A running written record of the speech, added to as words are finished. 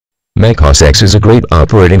Mac OS X is a great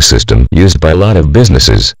operating system used by a lot of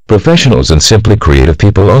businesses, professionals and simply creative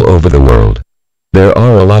people all over the world. There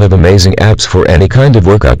are a lot of amazing apps for any kind of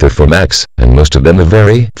work out there for Macs, and most of them have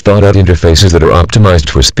very thought-out interfaces that are optimized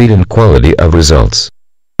for speed and quality of results.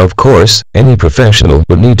 Of course, any professional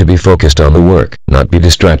would need to be focused on the work, not be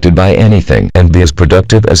distracted by anything, and be as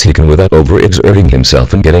productive as he can without overexerting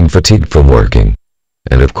himself and getting fatigued from working.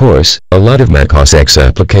 And of course, a lot of Mac OS X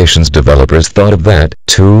applications developers thought of that,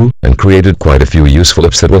 too, and created quite a few useful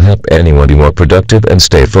apps that will help anyone be more productive and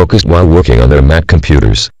stay focused while working on their Mac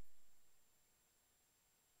computers.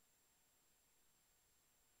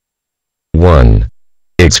 1.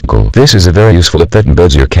 Xcode. This is a very useful app that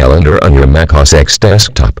embeds your calendar on your Mac OS X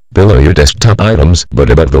desktop, below your desktop items, but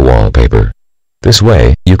above the wallpaper. This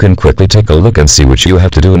way, you can quickly take a look and see what you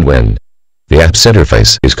have to do and when. The app's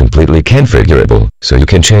interface is completely configurable, so you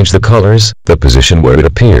can change the colors, the position where it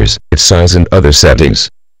appears, its size and other settings.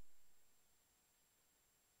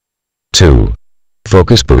 2.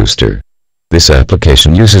 Focus Booster. This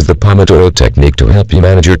application uses the Pomodoro technique to help you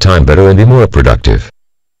manage your time better and be more productive.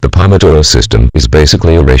 The Pomodoro system is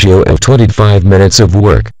basically a ratio of 25 minutes of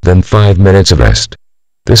work, then 5 minutes of rest.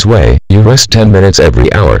 This way, you rest 10 minutes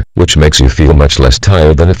every hour, which makes you feel much less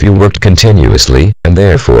tired than if you worked continuously, and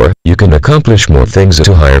therefore, you can accomplish more things at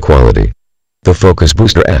a higher quality. The Focus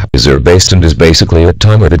Booster app is based and is basically a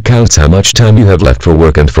timer that counts how much time you have left for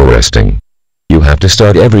work and for resting. You have to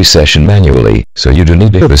start every session manually, so you do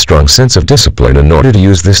need to have a strong sense of discipline in order to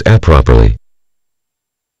use this app properly.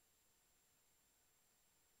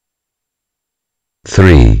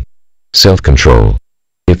 3. Self-control.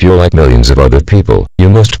 If you're like millions of other people, you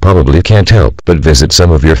most probably can't help but visit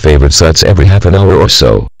some of your favorite sites every half an hour or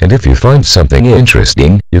so, and if you find something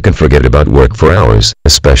interesting, you can forget about work for hours,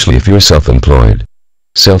 especially if you're self-employed.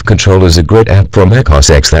 Self-control is a great app for Mac OS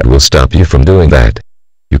X that will stop you from doing that.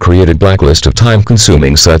 You create a blacklist of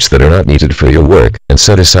time-consuming sites that are not needed for your work, and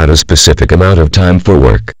set aside a specific amount of time for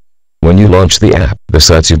work. When you launch the app, the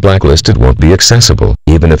sites you blacklisted won't be accessible,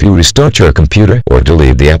 even if you restart your computer or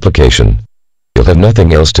delete the application. You'll have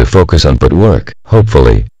nothing else to focus on but work,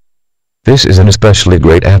 hopefully. This is an especially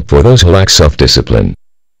great app for those who lack self-discipline.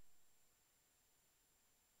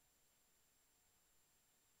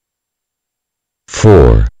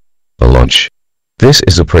 4. A Launch. This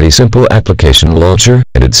is a pretty simple application launcher,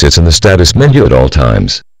 and it sits in the status menu at all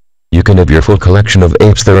times. You can have your full collection of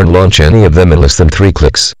apps there and launch any of them in less than 3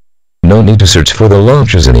 clicks. No need to search for the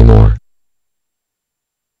launchers anymore.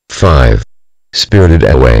 5. Spirited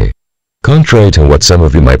Away. Contrary to what some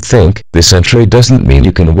of you might think, this entry doesn't mean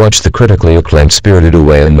you can watch the critically acclaimed Spirited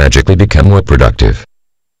Away and magically become more productive.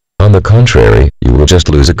 On the contrary, you will just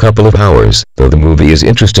lose a couple of hours, though the movie is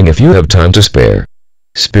interesting if you have time to spare.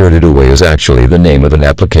 Spirited Away is actually the name of an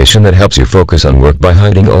application that helps you focus on work by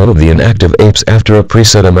hiding all of the inactive apps after a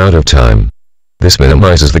preset amount of time. This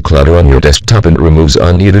minimizes the clutter on your desktop and removes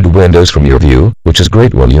unneeded windows from your view, which is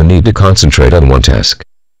great when you need to concentrate on one task.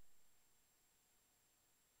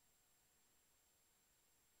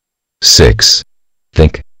 6.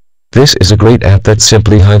 Think. This is a great app that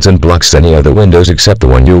simply hides and blocks any other windows except the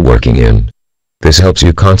one you're working in. This helps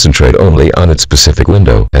you concentrate only on its specific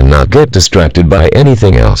window and not get distracted by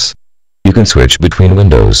anything else. You can switch between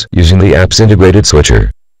windows using the app's integrated switcher.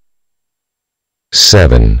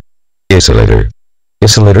 7. Isolator.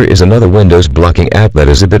 Isolator is another Windows blocking app that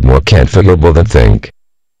is a bit more configurable than Think.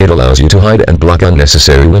 It allows you to hide and block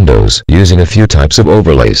unnecessary windows using a few types of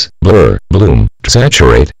overlays, blur, bloom,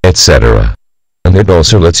 saturate, etc. And it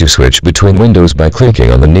also lets you switch between windows by clicking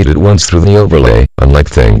on the needed ones through the overlay, unlike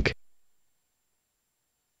Think.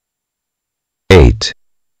 8.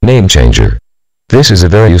 Name Changer. This is a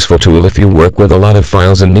very useful tool if you work with a lot of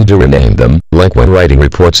files and need to rename them, like when writing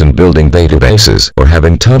reports and building databases, or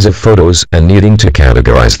having tons of photos and needing to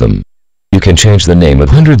categorize them. You can change the name of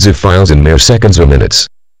hundreds of files in mere seconds or minutes.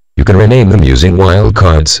 You can rename them using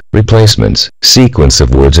wildcards, replacements, sequence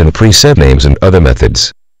of words and preset names and other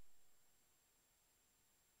methods.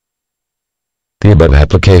 The above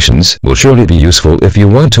applications will surely be useful if you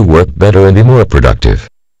want to work better and be more productive.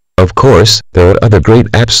 Of course, there are other great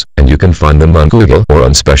apps, and you can find them on Google or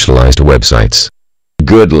on specialized websites.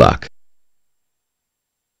 Good luck!